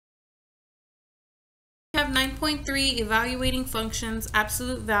have 9.3, evaluating functions,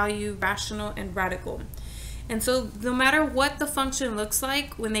 absolute value, rational, and radical. And so no matter what the function looks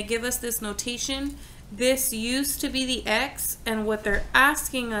like, when they give us this notation, this used to be the x, and what they're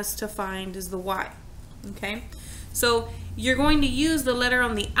asking us to find is the y. Okay? So you're going to use the letter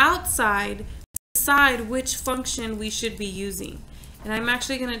on the outside to decide which function we should be using. And I'm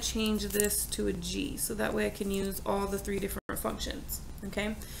actually going to change this to a g, so that way I can use all the 3 different functions.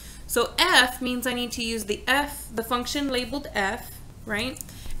 Okay? So f means I need to use the function labeled f, right?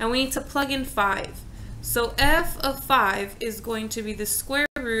 And we need to plug in 5. So f of 5 is going to be the square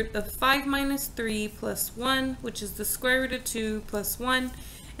root of 5 minus 3 plus 1, which is the square root of 2 plus 1.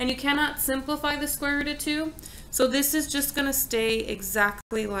 And you cannot simplify the square root of 2, so this is just going to stay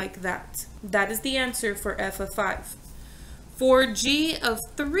exactly like that. That is the answer for f of 5. For g of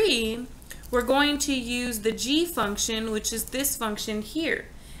 3, we're going to use the g function, which is this function here.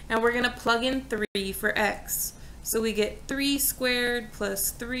 And we're going to plug in 3 for x. So we get 3 squared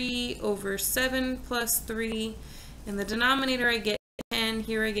plus 3 over 7 plus 3. In the denominator I get 10.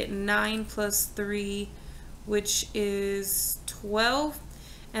 Here I get 9 plus 3, which is 12.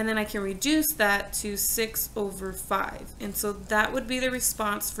 And then I can reduce that to 6 over 5. And so that would be the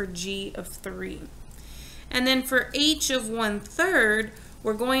response for g of 3. And then for h of 1/3,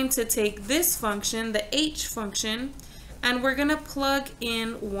 we're going to take this function, the h function, and we're going to plug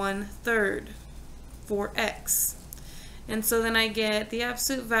in 1/3 for x. And so then I get the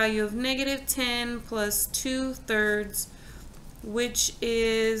absolute value of negative 10 plus 2/3, which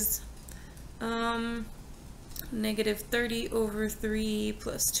is negative 30 over 3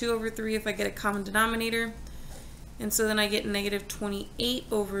 plus 2 over 3 if I get a common denominator. And so then I get negative 28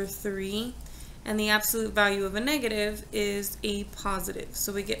 over 3. And the absolute value of a negative is a positive.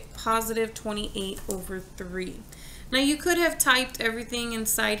 So we get positive 28 over 3. Now you could have typed everything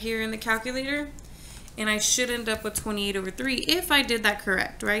inside here in the calculator, and I should end up with 28 over 3 if I did that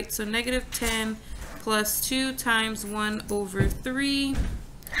correct, right? So negative 10 plus 2 times 1 over 3,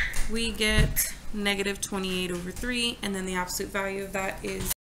 we get negative 28 over 3, and then the absolute value of that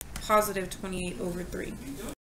is positive 28 over 3.